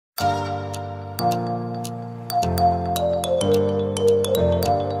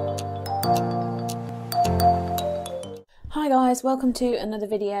guys, welcome to another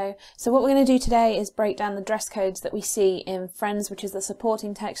video. So what we're going to do today is break down the dress codes that we see in Friends, which is the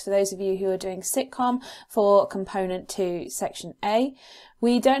supporting text for those of you who are doing Sitcom for Component 2 Section A.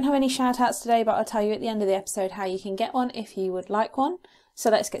 We don't have any shout outs today, but I'll tell you at the end of the episode how you can get one if you would like one. So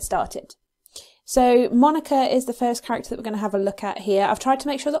let's get started. So Monica is the first character that we're going to have a look at here. I've tried to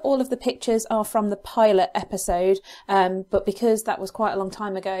make sure that all of the pictures are from the pilot episode, but because that was quite a long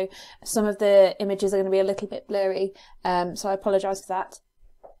time ago, some of the images are going to be a little bit blurry, so I apologise for that.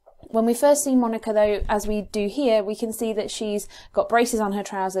 When we first see Monica though, as we do here, we can see that she's got braces on her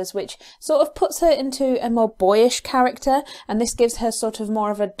trousers, which sort of puts her into a more boyish character, and this gives her sort of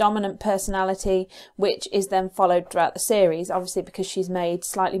more of a dominant personality, which is then followed throughout the series, obviously because she's made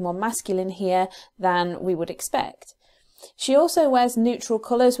slightly more masculine here than we would expect. She also wears neutral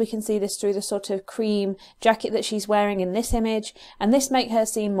colours. We can see this through the sort of cream jacket that she's wearing in this image, and this makes her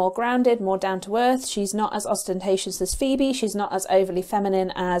seem more grounded, more down to earth. She's not as ostentatious as Phoebe, she's not as overly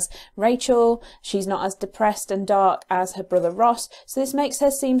feminine as Rachel, she's not as depressed and dark as her brother Ross, so this makes her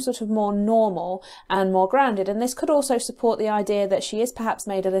seem sort of more normal and more grounded, and this could also support the idea that she is perhaps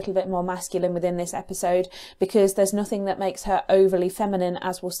made a little bit more masculine within this episode, because there's nothing that makes her overly feminine,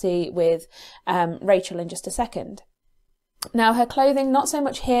 as we'll see with Rachel in just a second. Now her clothing, not so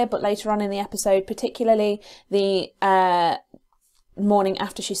much here but later on in the episode, particularly the morning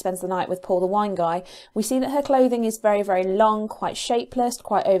after she spends the night with Paul the wine guy, we see that her clothing is very, very long, quite shapeless,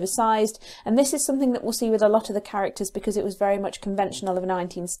 quite oversized, and this is something that we'll see with a lot of the characters because it was very much conventional of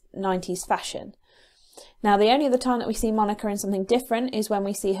 1990s fashion. Now the only other time that we see Monica in something different is when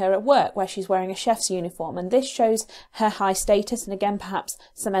we see her at work, where she's wearing a chef's uniform, and this shows her high status and again perhaps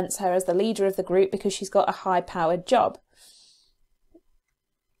cements her as the leader of the group because she's got a high-powered job.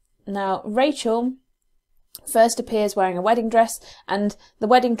 Now Rachel first appears wearing a wedding dress, and the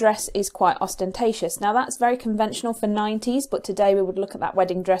wedding dress is quite ostentatious. Now that's very conventional for 90s, but today we would look at that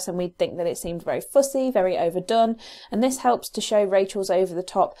wedding dress and we'd think that it seemed very fussy, very overdone, and this helps to show Rachel's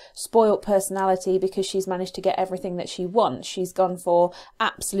over-the-top spoilt personality because she's managed to get everything that she wants. She's gone for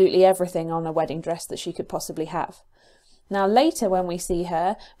absolutely everything on a wedding dress that she could possibly have. Now later when we see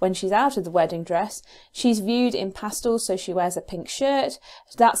her, when she's out of the wedding dress, she's viewed in pastels, so she wears a pink shirt.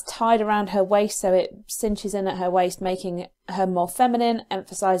 That's tied around her waist so it cinches in at her waist, making her more feminine,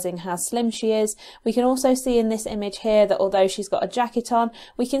 emphasising how slim she is. We can also see in this image here that although she's got a jacket on,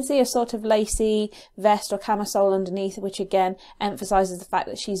 we can see a sort of lacy vest or camisole underneath, which again emphasises the fact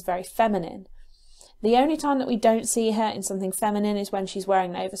that she's very feminine. The only time that we don't see her in something feminine is when she's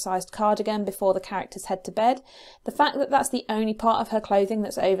wearing an oversized cardigan before the characters head to bed. The fact that that's the only part of her clothing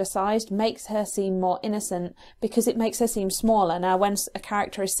that's oversized makes her seem more innocent because it makes her seem smaller. Now when a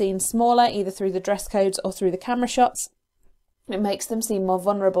character is seen smaller, either through the dress codes or through the camera shots, it makes them seem more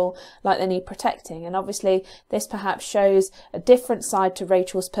vulnerable, like they need protecting, and obviously this perhaps shows a different side to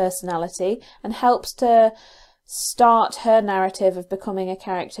Rachel's personality and helps to start her narrative of becoming a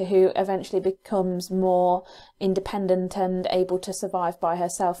character who eventually becomes more independent and able to survive by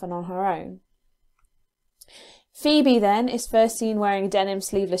herself and on her own. Phoebe then is first seen wearing a denim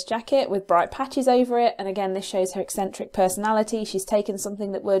sleeveless jacket with bright patches over it, and again this shows her eccentric personality. She's taken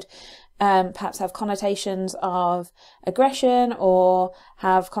something that would perhaps have connotations of aggression or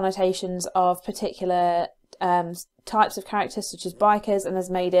have connotations of particular types of characters such as bikers, and has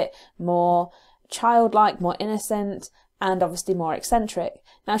made it more childlike, more innocent, and obviously more eccentric.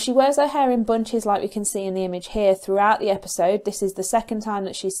 Now she wears her hair in bunches like we can see in the image here throughout the episode. This is the second time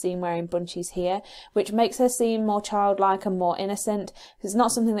that she's seen wearing bunches here, which makes her seem more childlike and more innocent. It's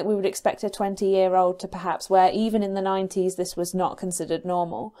not something that we would expect a 20-year-old to perhaps wear. Even in the 90s this was not considered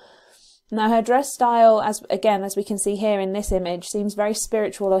normal. Now her dress style, as we can see here in this image, seems very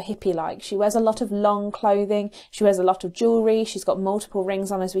spiritual or hippie-like. She wears a lot of long clothing, she wears a lot of jewellery, she's got multiple rings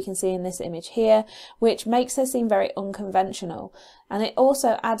on as we can see in this image here, which makes her seem very unconventional. And it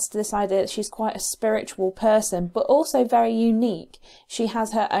also adds to this idea that she's quite a spiritual person, but also very unique. She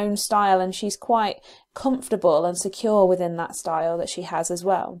has her own style and she's quite comfortable and secure within that style that she has as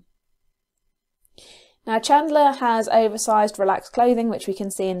well. Now Chandler has oversized relaxed clothing, which we can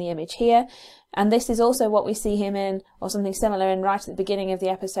see in the image here, and this is also what we see him in, or something similar in right at the beginning of the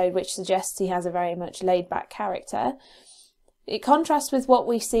episode, which suggests he has a very much laid back character. It contrasts with what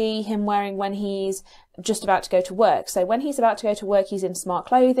we see him wearing when he's just about to go to work. So when he's about to go to work, he's in smart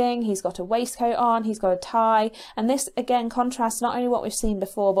clothing, he's got a waistcoat on, he's got a tie, and this again contrasts not only what we've seen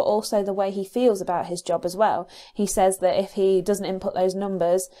before but also the way he feels about his job as well. He says that if he doesn't input those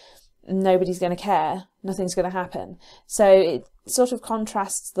numbers, nobody's going to care, nothing's going to happen. So it sort of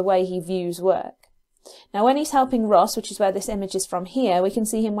contrasts the way he views work. Now when he's helping Ross, which is where this image is from here, we can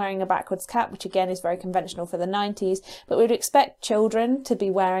see him wearing a backwards cap, which again is very conventional for the 90s, but we'd expect children to be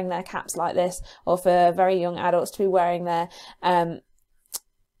wearing their caps like this, or for very young adults to be wearing their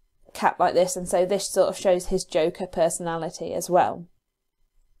cap like this, and so this sort of shows his Joker personality as well.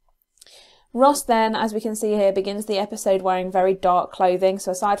 Ross then, as we can see here, begins the episode wearing very dark clothing,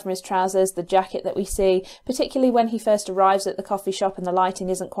 so aside from his trousers, the jacket that we see, particularly when he first arrives at the coffee shop and the lighting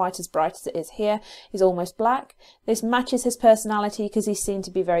isn't quite as bright as it is here, is almost black. This matches his personality because he's seen to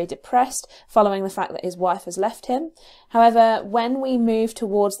be very depressed, following the fact that his wife has left him. However, when we move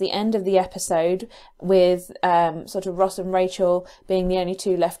towards the end of the episode, with sort of Ross and Rachel being the only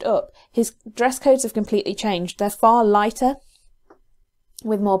two left up, his dress codes have completely changed. They're far lighter,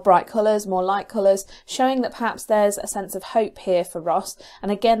 with more bright colours, more light colours, showing that perhaps there's a sense of hope here for Ross.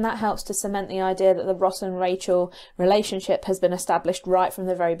 And again, that helps to cement the idea that the Ross and Rachel relationship has been established right from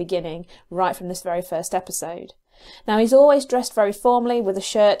the very beginning, right from this very first episode. Now, he's always dressed very formally with a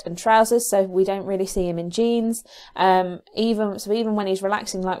shirt and trousers, so we don't really see him in jeans. Even when he's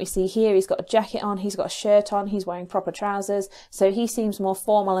relaxing, like we see here, he's got a jacket on, he's got a shirt on, he's wearing proper trousers, so he seems more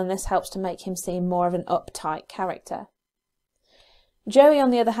formal, and this helps to make him seem more of an uptight character. Joey, on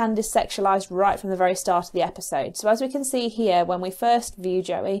the other hand, is sexualised right from the very start of the episode. So as we can see here, when we first view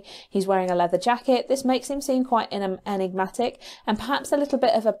Joey, he's wearing a leather jacket. This makes him seem quite enigmatic and perhaps a little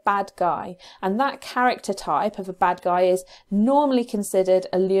bit of a bad guy. And that character type of a bad guy is normally considered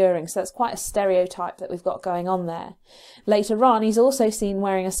alluring. So that's quite a stereotype that we've got going on there. Later on, he's also seen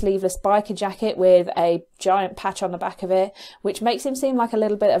wearing a sleeveless biker jacket with a giant patch on the back of it, which makes him seem like a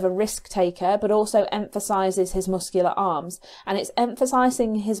little bit of a risk taker, but also emphasises his muscular arms. And it's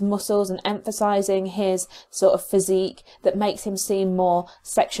emphasising his muscles and emphasising his sort of physique that makes him seem more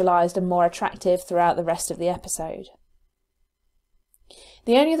sexualised and more attractive throughout the rest of the episode.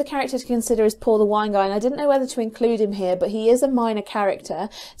 The only other character to consider is Paul the wine guy, and I didn't know whether to include him here, but he is a minor character,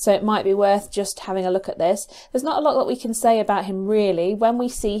 so it might be worth just having a look at this. There's not a lot that we can say about him really. When we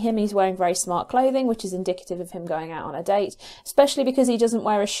see him, he's wearing very smart clothing, which is indicative of him going out on a date, especially because he doesn't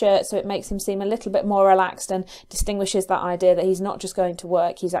wear a shirt, so it makes him seem a little bit more relaxed and distinguishes that idea that he's not just going to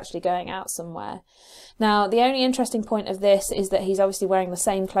work, he's actually going out somewhere. Now, the only interesting point of this is that he's obviously wearing the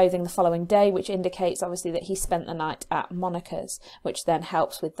same clothing the following day, which indicates obviously that he spent the night at Monica's, which then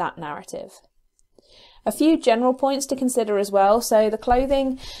helps with that narrative. A few general points to consider as well. So the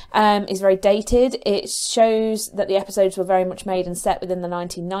clothing is very dated. It shows that the episodes were very much made and set within the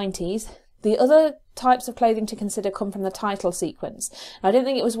 1990s. The other types of clothing to consider come from the title sequence. I didn't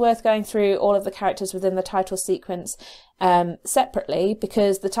think it was worth going through all of the characters within the title sequence separately,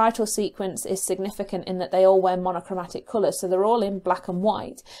 because the title sequence is significant in that they all wear monochromatic colours, so they're all in black and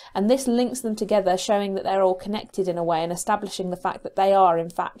white, and this links them together, showing that they're all connected in a way and establishing the fact that they are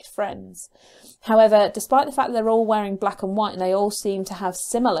in fact friends. However, despite the fact that they're all wearing black and white and they all seem to have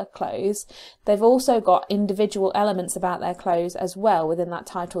similar clothes, they've also got individual elements about their clothes as well within that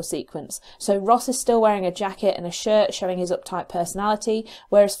title sequence. So Ross is still wearing a jacket and a shirt, showing his uptight personality,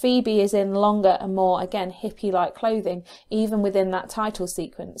 whereas Phoebe is in longer and more, again, hippie-like clothing, even within that title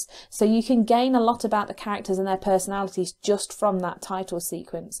sequence. So you can gain a lot about the characters and their personalities just from that title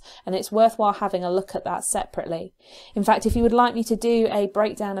sequence, and it's worthwhile having a look at that separately. In fact, if you would like me to do a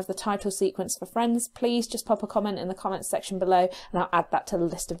breakdown of the title sequence for Friends, please just pop a comment in the comments section below, and I'll add that to the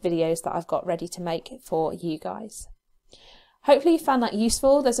list of videos that I've got ready to make for you guys. Hopefully you found that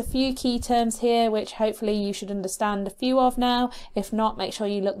useful. There's a few key terms here which hopefully you should understand a few of now. If not, make sure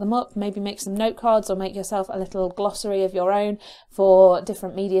you look them up, maybe make some note cards or make yourself a little glossary of your own for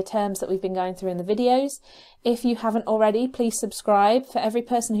different media terms that we've been going through in the videos. If you haven't already, please subscribe. For every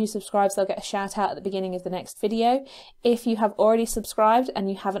person who subscribes, they'll get a shout out at the beginning of the next video. If you have already subscribed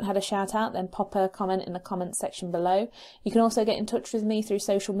and you haven't had a shout out, then pop a comment in the comments section below. You can also get in touch with me through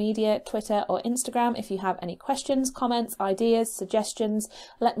social media, Twitter or Instagram. If you have any questions, comments, ideas, suggestions,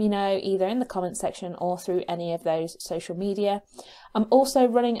 let me know either in the comments section or through any of those social media. I'm also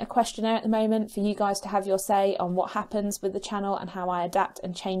running a questionnaire at the moment for you guys to have your say on what happens with the channel and how I adapt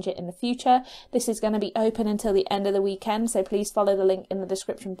and change it in the future. This is going to be open until the end of the weekend, so please follow the link in the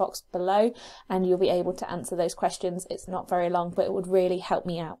description box below and you'll be able to answer those questions. It's not very long, but it would really help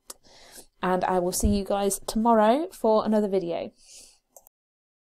me out. And I will see you guys tomorrow for another video.